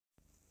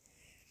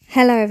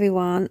Hello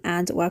everyone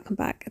and welcome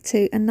back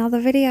to another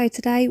video.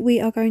 Today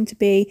we are going to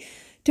be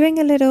doing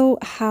a little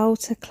how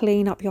to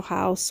clean up your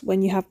house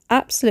when you have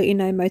absolutely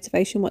no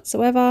motivation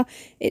whatsoever.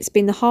 It's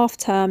been the half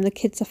term, the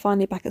kids are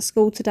finally back at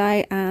school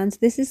today and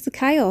this is the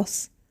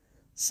chaos.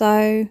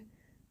 So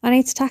I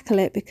need to tackle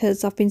it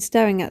because I've been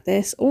staring at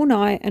this all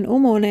night and all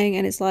morning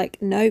and it's like,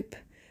 nope,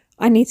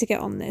 I need to get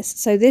on this.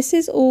 So this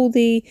is all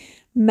the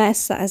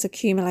mess that has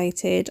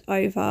accumulated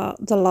over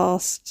the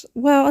last,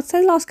 well, I'd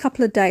say the last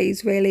couple of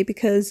days really,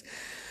 because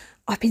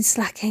I've been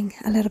slacking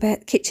a little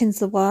bit. Kitchen's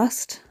the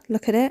worst.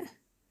 Look at it.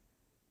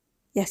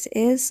 Yes, it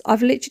is.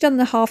 I've literally done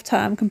the half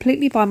term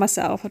completely by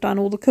myself. I've done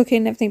all the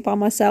cooking, everything by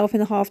myself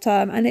in the half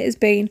term, and it has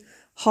been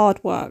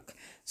hard work.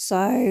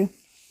 So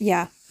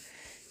yeah,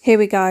 here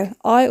we go.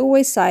 I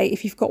always say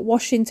if you've got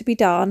washing to be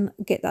done,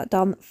 get that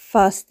done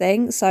first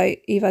thing. So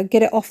either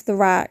get it off the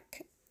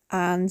rack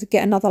and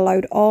get another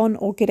load on,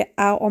 or get it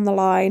out on the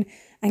line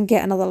and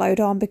get another load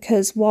on,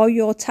 because while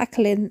you're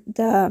tackling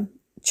the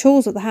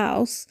chores of the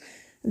house,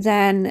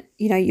 then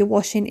your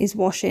washing is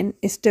washing,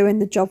 it's doing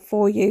the job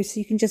for you, so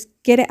you can just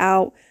get it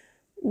out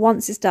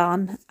once it's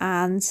done,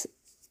 and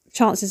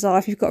chances are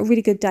if you've got a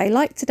really good day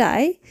like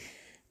today,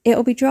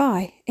 it'll be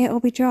dry.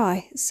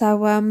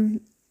 So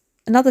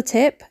another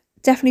tip,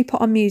 definitely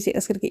put on music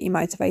that's going to get you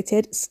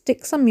motivated.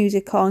 Stick some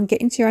music on, get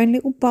into your own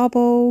little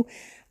bubble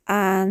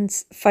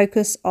and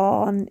focus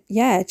on,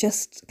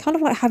 just kind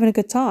of like having a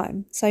good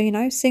time.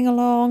 So, sing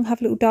along, have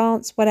a little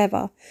dance,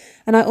 whatever.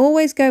 And I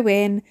always go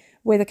in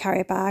with a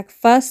carrier bag.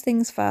 First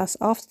things first,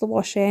 after the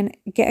washing,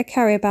 get a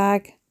carrier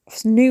bag,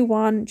 new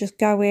one, just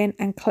go in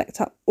and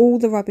collect up all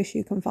the rubbish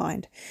you can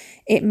find.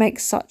 It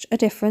makes such a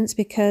difference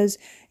because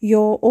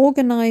you're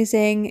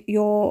organising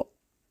your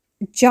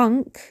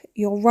junk,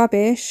 your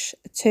rubbish,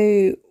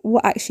 to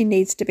what actually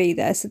needs to be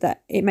there, so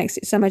that it makes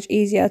it so much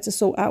easier to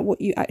sort out what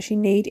you actually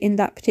need in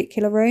that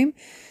particular room.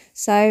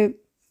 So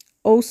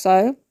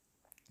also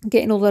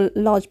getting all the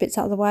large bits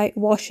out of the way,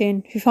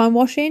 washing. If you find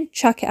washing,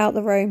 chuck it out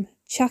the room,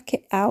 chuck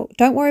it out.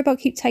 Don't worry about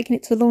keep taking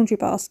it to the laundry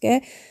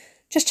basket,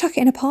 just chuck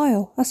it in a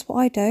pile. That's what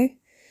I do.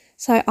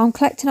 So I'm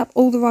collecting up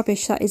all the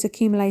rubbish that is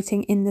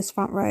accumulating in this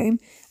front room,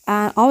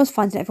 and I was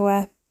finding it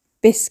everywhere.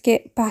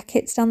 Biscuit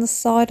packets down the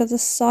side of the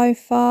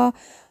sofa,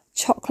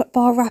 chocolate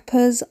bar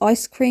wrappers,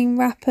 ice cream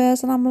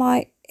wrappers, and I'm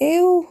like,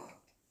 ew.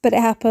 But it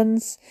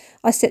happens.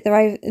 I sit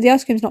there, the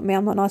ice cream's not me,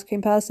 I'm not an ice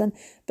cream person,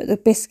 but the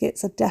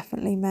biscuits are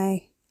definitely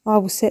me. I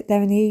will sit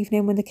there in the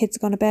evening when the kids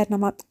have gone to bed and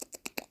I'm like,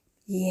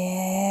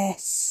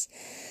 yes.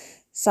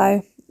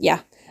 So yeah,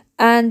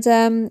 and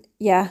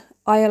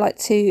I like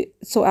to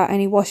sort out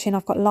any washing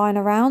I've got lying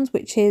around,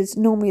 which is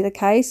normally the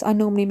case. I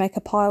normally make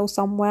a pile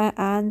somewhere,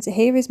 and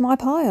here is my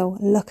pile.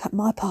 Look at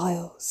my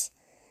piles.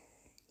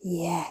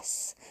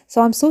 Yes.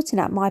 So I'm sorting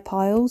out my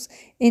piles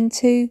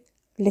into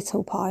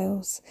little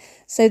piles.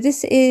 So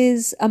this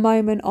is a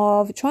moment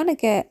of trying to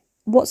get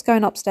what's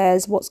going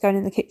upstairs, what's going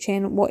in the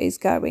kitchen, what is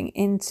going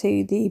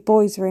into the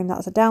boys' room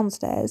that's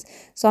downstairs.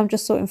 So I'm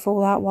just sorting for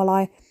all that while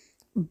I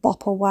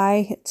bop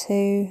away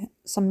to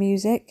some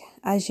music,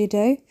 as you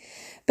do.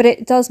 But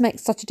it does make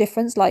such a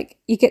difference. Like,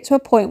 you get to a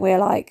point where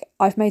like,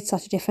 I've made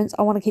such a difference,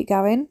 I want to keep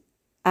going,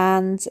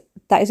 and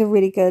that is a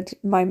really good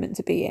moment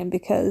to be in,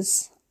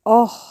 because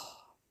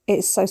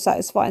it's so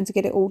satisfying to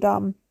get it all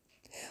done.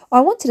 I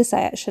wanted to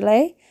say,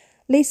 actually,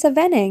 Lisa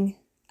Venning,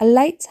 a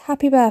late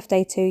happy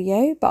birthday to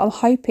you, but I'm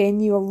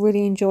hoping you are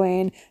really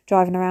enjoying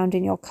driving around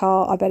in your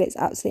car. I bet it's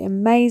absolutely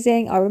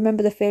amazing. I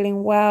remember the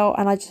feeling well,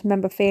 and I just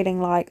remember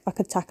feeling like I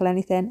could tackle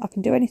anything, I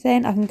can do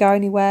anything, I can go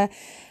anywhere,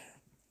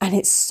 and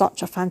it's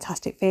such a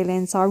fantastic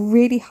feeling. So I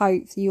really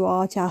hope that you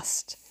are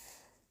just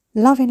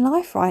loving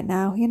life right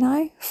now,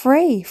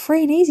 free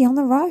and easy on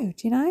the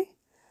road,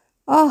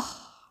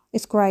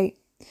 it's great.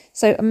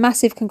 So a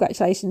massive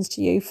congratulations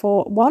to you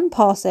for one,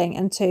 passing,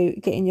 and two,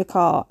 getting your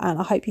car, and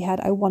I hope you had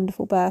a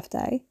wonderful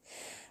birthday.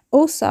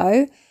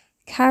 Also,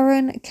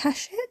 Karen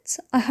Cashett,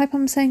 I hope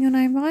I'm saying your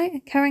name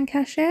right, Karen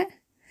Cashett.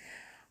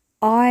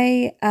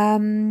 I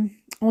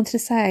wanted to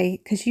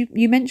say, because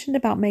you mentioned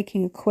about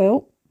making a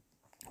quilt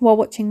while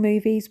watching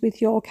movies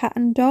with your cat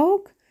and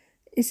dog.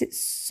 Is it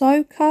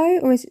Soko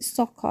or is it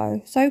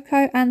Soko?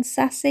 Soko and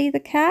Sassy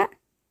the cat?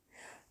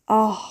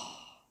 Oh,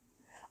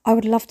 I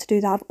would love to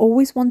do that. I've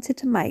always wanted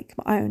to make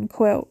my own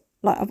quilt.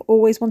 Like, I've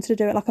always wanted to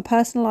do it, like a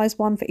personalised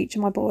one for each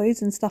of my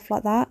boys and stuff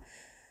like that.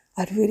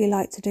 I'd really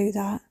like to do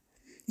that.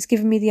 It's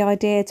given me the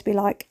idea to be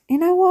like, you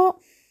know what?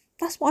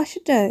 That's what I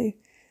should do.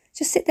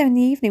 Just sit there in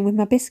the evening with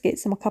my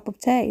biscuits and my cup of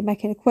tea,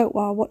 making a quilt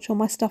while I watch all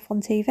my stuff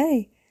on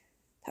TV.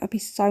 That would be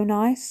so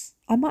nice.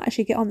 I might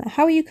actually get on that.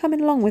 How are you coming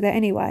along with it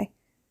anyway?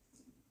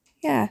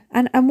 Yeah.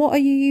 And what are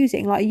you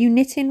using? Like, are you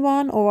knitting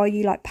one, or are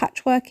you like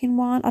patchworking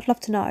one? I'd love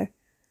to know.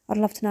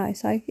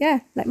 So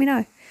yeah, let me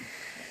know.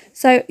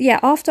 So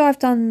yeah, after I've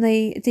done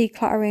the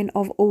decluttering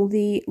of all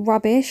the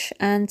rubbish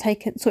and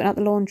sorting out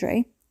the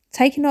laundry,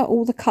 taking out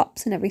all the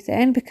cups and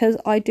everything, because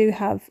I do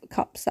have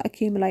cups that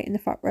accumulate in the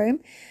front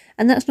room,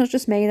 and that's not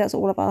just me, that's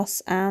all of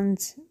us.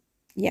 And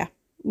yeah,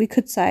 we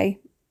could say,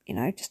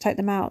 just take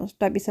them out,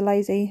 don't be so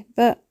lazy,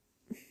 but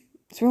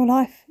It's real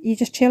life. You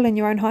just chill in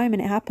your own home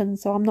and it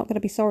happens, so I'm not going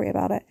to be sorry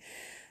about it.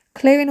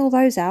 Clearing all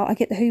those out, I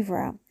get the Hoover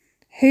out.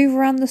 Hoover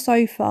around the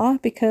sofa,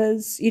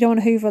 because you don't want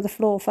to hoover the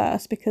floor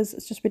first because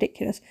it's just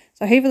ridiculous.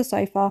 So hoover the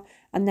sofa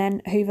and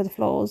then hoover the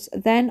floors.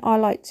 Then I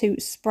like to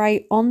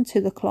spray onto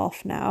the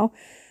cloth now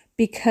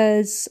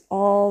because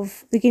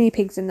of the guinea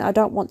pigs in there. I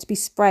don't want to be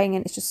spraying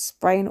and it's just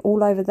spraying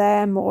all over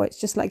them, or it's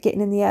just like getting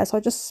in the air. So I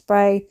just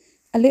spray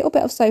a little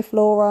bit of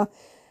Soflora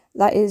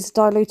that is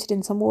diluted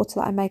in some water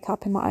that I make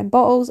up in my own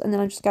bottles, and then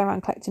I just go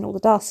around collecting all the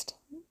dust,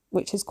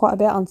 which is quite a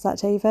bit onto that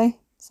TV.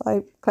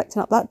 So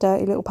collecting up that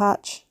dirty little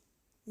patch.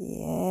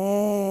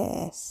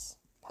 Yes,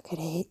 look at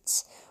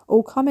it,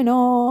 all coming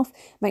off.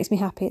 Makes me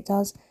happy, it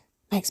does.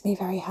 Makes me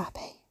very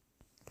happy.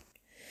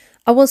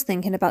 I was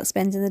thinking about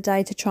spending the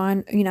day to try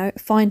and, you know,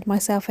 find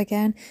myself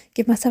again,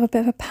 give myself a bit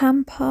of a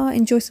pamper,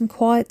 enjoy some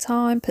quiet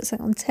time, put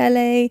something on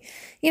telly,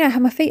 you know,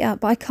 have my feet up,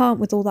 but I can't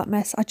with all that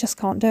mess. I just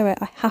can't do it.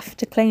 I have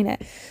to clean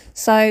it.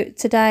 So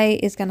today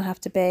is going to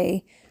have to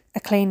be a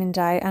cleaning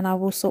day, and I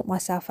will sort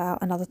myself out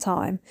another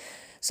time.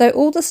 So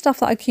all the stuff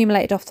that I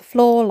accumulated off the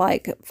floor,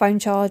 like phone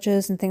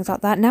chargers and things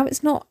like that, now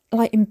it's not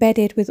like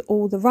embedded with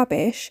all the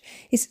rubbish.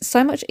 It's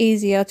so much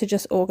easier to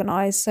just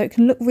organise. So it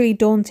can look really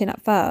daunting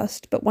at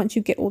first, but once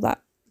you get all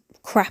that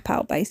crap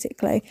out,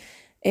 basically,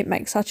 it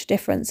makes such a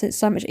difference. It's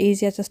so much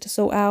easier just to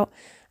sort out.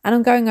 And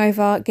I'm going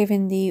over,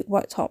 giving the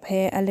worktop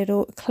here a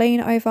little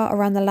clean over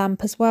around the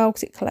lamp as well,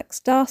 because it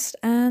collects dust.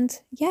 And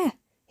yeah,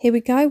 here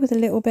we go with a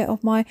little bit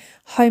of my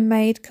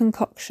homemade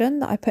concoction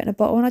that I put in a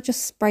bottle, and I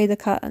just spray the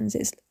curtains.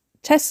 It's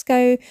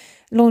Tesco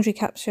laundry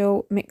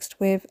capsule mixed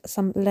with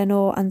some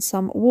Lenor and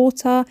some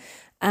water,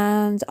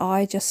 and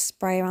I just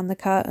spray around the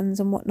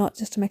curtains and whatnot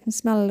just to make them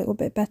smell a little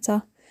bit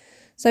better.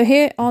 So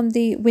here on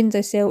the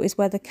windowsill is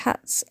where the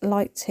cats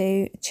like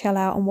to chill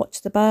out and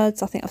watch the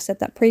birds. I think I've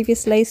said that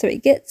previously. So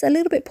it gets a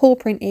little bit paw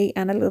printy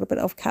and a little bit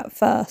of cat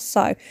fur.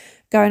 So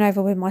going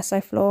over with my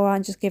Soflora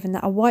and just giving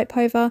that a wipe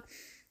over,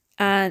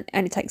 and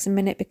it takes a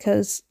minute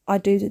because I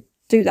do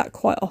that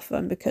quite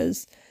often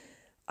because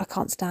I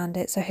can't stand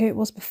it. So here it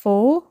was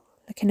before,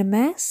 looking a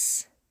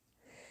mess.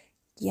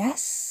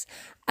 Yes.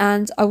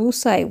 And I will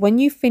say, when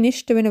you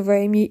finish doing a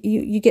room,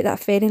 you get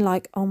that feeling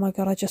like, oh my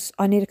God,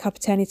 I need a cup of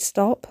tea, I need to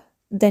stop.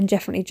 Then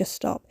definitely just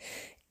stop.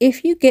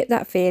 If you get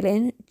that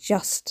feeling,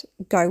 just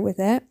go with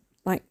it.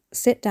 Like,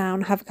 sit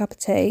down, have a cup of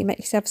tea, make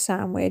yourself a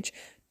sandwich.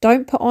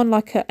 Don't put on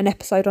like an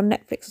episode on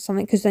Netflix or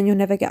something, because then you'll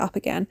never get up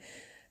again.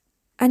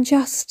 And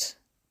just,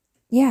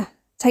 yeah,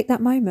 take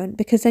that moment,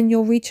 because then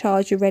you'll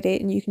recharge, you're ready,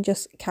 and you can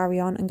just carry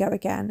on and go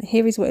again.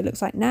 Here is what it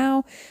looks like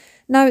now.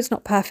 No, it's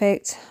not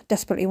perfect.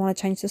 Desperately want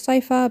to change the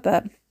sofa,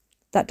 but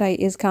that day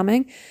is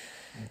coming.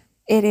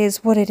 It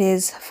is what it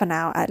is for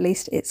now. At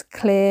least it's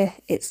clear,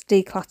 it's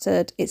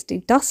decluttered, it's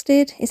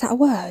de-dusted. Is that a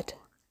word?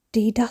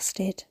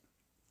 De-dusted.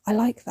 I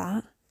like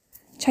that.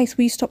 Chase,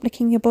 will you stop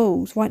licking your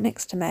balls right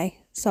next to me?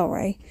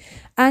 Sorry.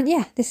 And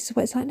yeah, this is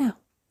what it's like now.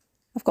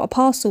 I've got a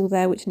parcel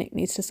there which Nick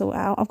needs to sort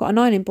out. I've got an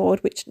ironing board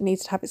which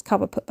needs to have its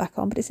cover put back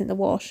on, but it's in the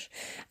wash.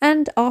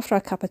 And after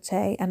a cup of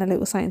tea and a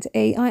little something to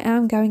eat, I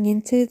am going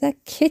into the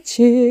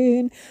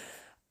kitchen.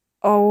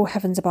 Oh,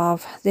 heavens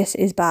above. This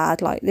is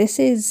bad. Like, this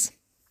is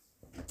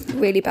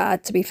really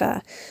bad, to be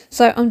fair.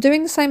 So I'm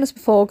doing the same as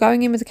before,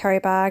 going in with a carry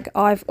bag.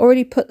 I've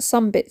already put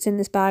some bits in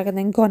this bag and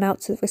then gone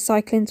out to the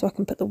recycling so I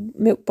can put the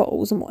milk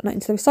bottles and whatnot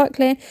into the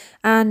recycling.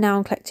 And now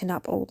I'm collecting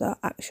up all the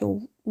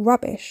actual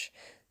rubbish.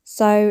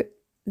 So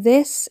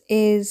this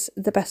is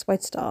the best way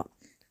to start.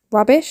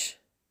 Rubbish,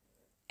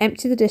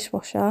 empty the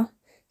dishwasher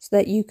so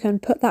that you can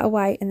put that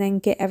away, and then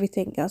get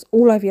everything else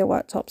all over your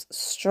worktops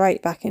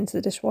straight back into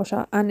the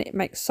dishwasher. And it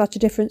makes such a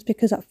difference,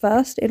 because at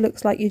first it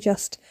looks like you're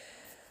like,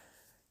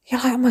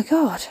 oh my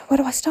God, where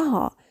do I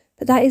start?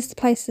 But that is the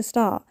place to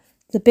start.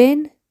 The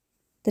bin,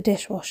 the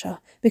dishwasher.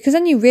 Because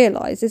then you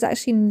realise it's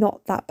actually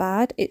not that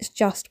bad. It's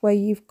just where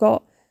you've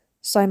got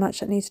so much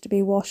that needs to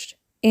be washed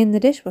in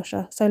the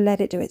dishwasher. So let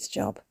it do its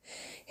job.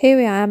 Here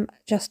I am,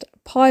 just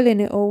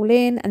piling it all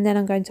in, and then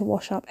I'm going to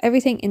wash up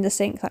everything in the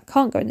sink that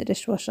can't go in the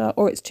dishwasher,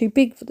 or it's too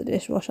big for the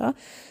dishwasher.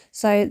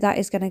 So that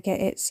is going to get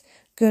its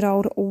good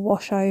old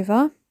wash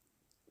over.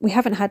 We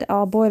haven't had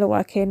our boiler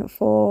working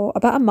for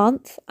about a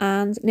month,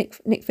 and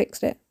Nick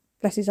fixed it.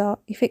 Bless his heart,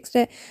 he fixed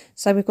it.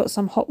 So we've got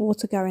some hot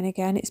water going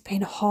again. It's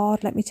been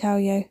hard, let me tell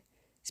you.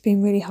 It's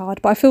been really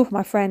hard. But I feel for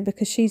my friend,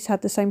 because she's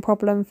had the same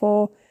problem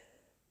for,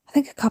 I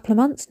think, a couple of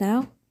months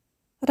now.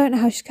 I don't know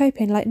how she's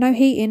coping. Like, no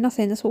heating,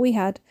 nothing. That's what we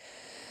had.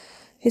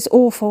 It's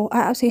awful.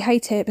 I absolutely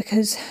hate it,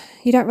 because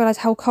you don't realise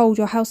how cold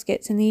your house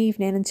gets in the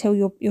evening until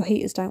your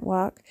heaters don't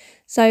work.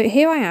 So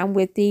here I am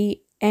with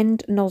the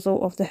end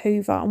nozzle of the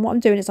Hoover, and what I'm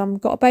doing is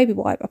I've got a baby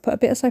wipe. I put a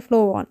bit of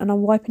Soflora on and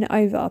I'm wiping it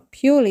over,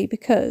 purely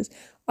because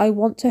I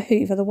want to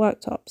hoover the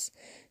worktops.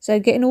 So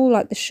getting all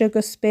like the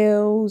sugar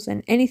spills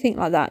and anything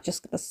like that,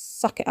 just gonna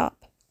suck it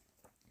up.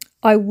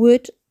 I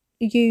would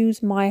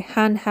use my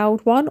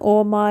handheld one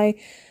or my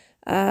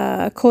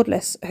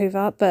cordless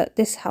Hoover, but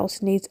this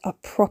house needs a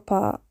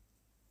proper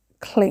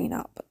clean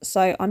up,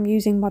 so I'm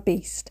using my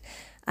beast.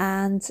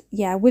 And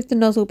yeah, with the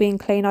nozzle being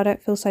clean, I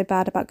don't feel so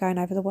bad about going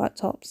over the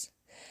worktops.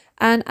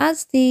 And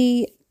as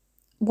the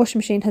washing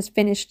machine has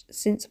finished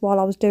since while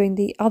I was doing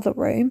the other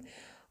room,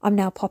 I'm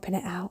now popping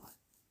it out.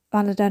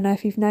 And I don't know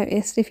if you've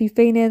noticed, if you've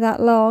been here that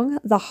long,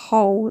 the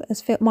hole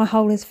is filled. My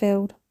hole is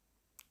filled.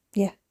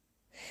 Yeah.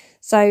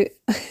 So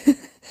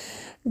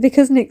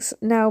because Nick's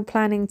now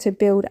planning to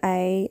build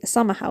a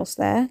summer house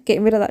there,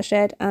 getting rid of that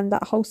shed and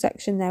that whole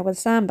section there where the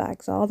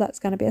sandbags are, that's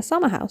going to be a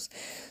summer house.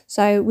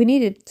 So we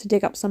needed to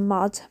dig up some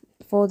mud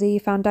for the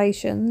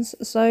foundations.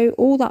 So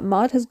all that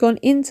mud has gone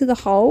into the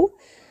hole,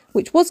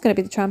 which was going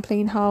to be the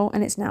trampoline hole,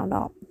 and it's now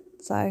not.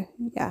 So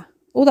yeah,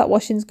 all that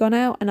washing's gone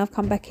out, and I've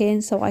come back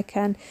in so I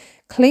can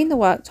clean the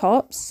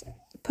worktops,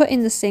 put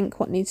in the sink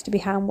what needs to be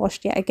hand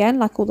washed yet again,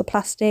 like all the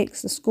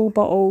plastics, the school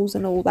bottles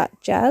and all that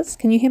jazz.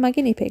 Can you hear my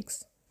guinea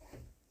pigs?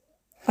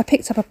 I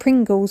picked up a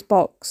Pringles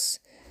box.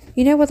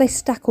 You know where they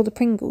stack all the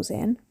Pringles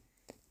in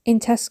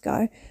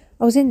Tesco?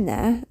 I was in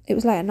there, it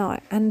was late at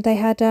night, and they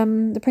had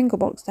the Pringle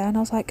box there, and I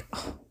was like,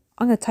 oh,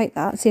 I'm going to take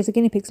that and see if the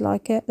guinea pigs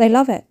like it. They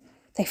love it.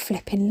 They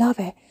flipping love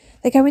it.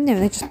 They go in there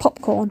and they just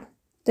popcorn.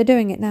 They're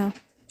doing it now.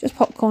 Just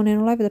popcorning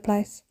all over the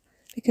place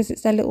because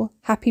it's their little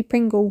happy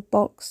Pringle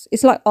box.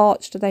 It's like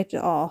arched. They're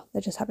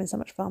just having so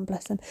much fun,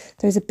 bless them.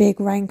 There's a big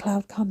rain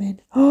cloud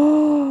coming.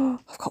 Oh,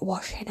 I've got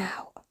washing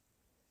out.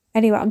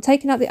 Anyway, I'm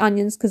taking out the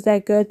onions because they're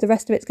good. The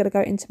rest of it's going to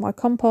go into my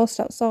compost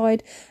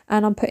outside.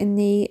 And I'm putting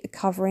the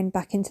covering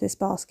back into this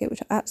basket,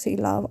 which I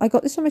absolutely love. I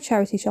got this from a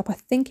charity shop. I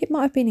think it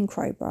might have been in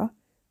Crowborough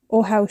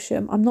or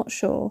Helsham. I'm not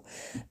sure.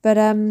 But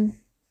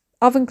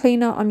oven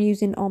cleaner I'm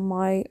using on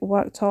my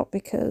worktop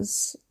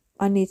because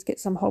I need to get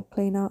some hob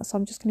cleaner. So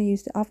I'm just going to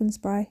use the oven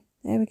spray.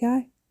 There we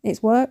go.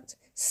 It's worked.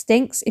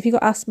 Stinks. If you've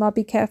got asthma,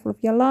 be careful of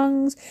your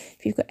lungs.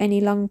 If you've got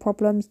any lung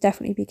problems,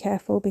 definitely be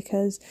careful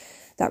because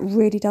that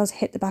really does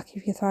hit the back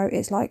of your throat.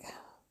 It's like,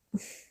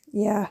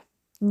 yeah,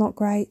 not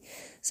great.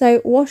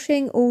 So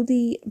washing all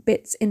the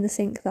bits in the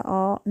sink that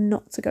are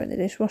not to go in the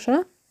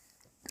dishwasher.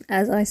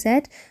 As I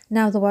said,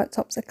 now the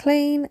worktops are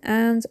clean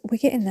and we're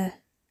getting there.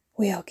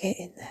 We are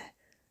getting there.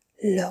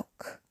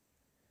 Look.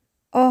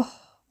 Oh,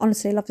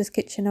 honestly, I love this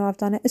kitchen now I've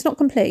done it. It's not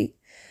complete.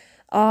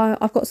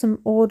 I've got some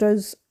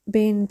orders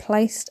being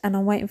placed and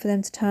I'm waiting for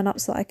them to turn up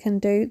so that I can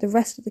do the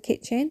rest of the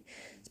kitchen,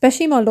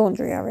 especially my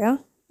laundry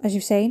area. As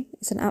you've seen,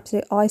 it's an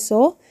absolute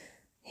eyesore.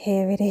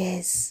 Here it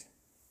is.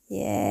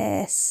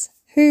 Yes.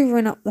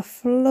 Hoovering up the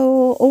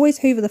floor. Always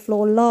hoover the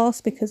floor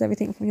last because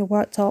everything from your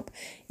worktop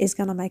is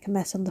going to make a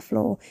mess on the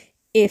floor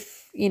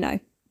if, you know,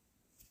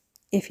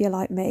 if you're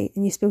like me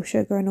and you spill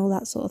sugar and all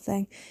that sort of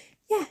thing.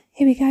 Yeah,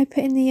 here we go,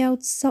 putting the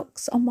old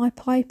socks on my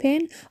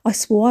piping. I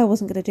swore I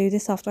wasn't going to do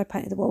this after I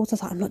painted the walls. I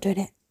was like, I'm not doing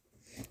it.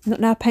 I'm not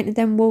now painted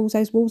them walls.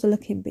 Those walls are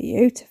looking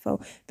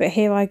beautiful. But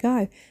here I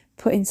go,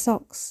 putting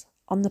socks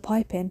on the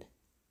piping.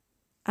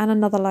 And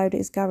another load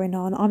is going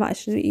on. I'm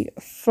actually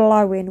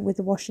flowing with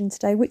the washing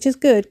today, which is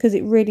good because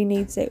it really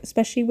needs it,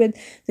 especially with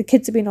the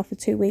kids have been off for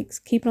 2 weeks.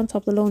 Keeping on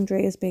top of the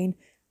laundry has been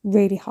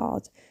really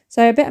hard.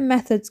 So a bit of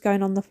methods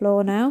going on the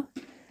floor now.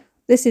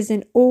 This is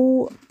an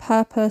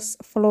all-purpose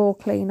floor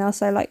cleaner,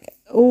 so like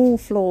all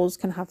floors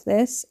can have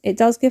this. It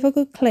does give a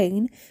good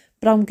clean,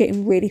 but I'm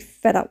getting really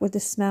fed up with the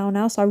smell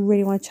now, so I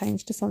really want to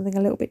change to something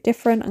a little bit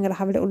different. I'm going to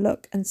have a little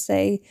look and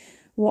see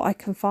what I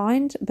can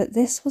find, but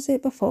this was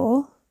it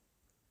before.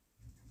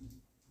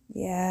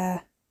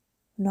 Yeah,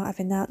 I'm not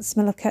having that. The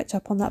smell of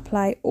ketchup on that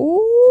plate.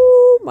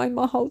 Oh, my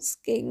whole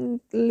skin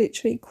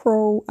literally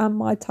crawl and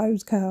my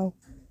toes curl.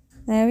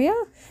 There we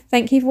are.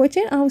 Thank you for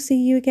watching. I will see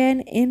you again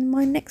in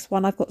my next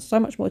one. I've got so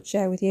much more to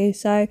share with you.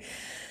 So,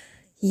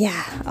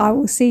 yeah, I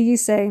will see you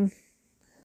soon.